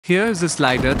Here is a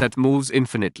slider that moves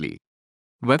infinitely.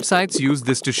 Websites use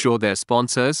this to show their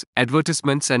sponsors,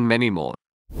 advertisements, and many more.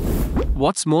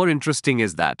 What's more interesting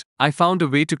is that I found a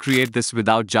way to create this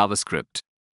without JavaScript.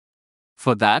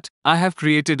 For that, I have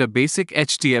created a basic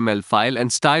HTML file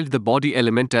and styled the body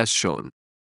element as shown.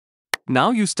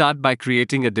 Now you start by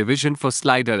creating a division for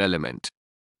slider element.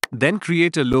 Then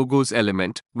create a logos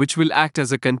element, which will act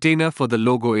as a container for the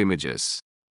logo images.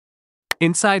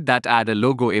 Inside that, add a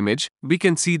logo image. We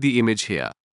can see the image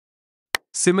here.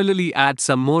 Similarly, add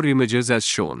some more images as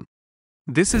shown.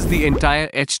 This is the entire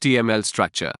HTML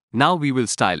structure. Now we will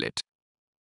style it.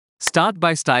 Start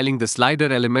by styling the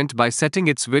slider element by setting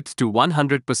its width to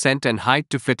 100% and height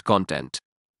to fit content.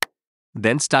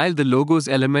 Then style the logos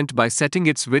element by setting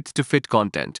its width to fit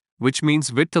content, which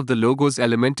means width of the logos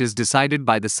element is decided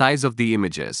by the size of the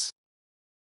images.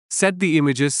 Set the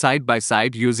images side by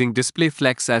side using display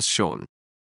flex as shown.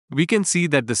 We can see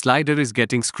that the slider is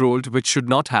getting scrolled, which should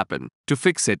not happen. To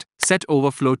fix it, set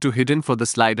overflow to hidden for the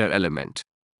slider element.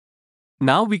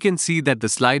 Now we can see that the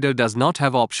slider does not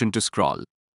have option to scroll.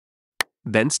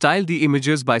 Then style the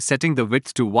images by setting the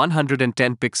width to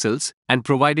 110 pixels and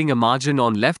providing a margin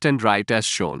on left and right as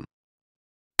shown.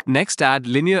 Next, add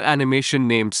linear animation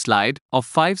named slide of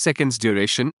 5 seconds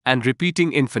duration and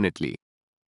repeating infinitely.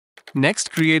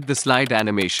 Next, create the slide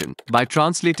animation by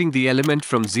translating the element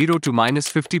from 0 to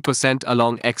 -50%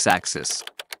 along x-axis.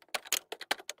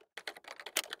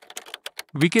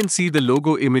 We can see the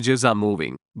logo images are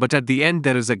moving, but at the end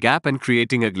there is a gap and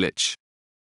creating a glitch.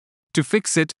 To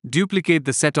fix it, duplicate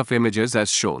the set of images as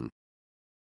shown.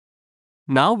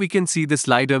 Now we can see the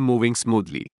slider moving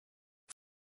smoothly.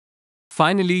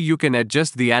 Finally, you can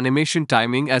adjust the animation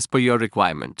timing as per your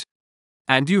requirement.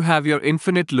 And you have your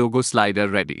infinite logo slider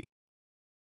ready.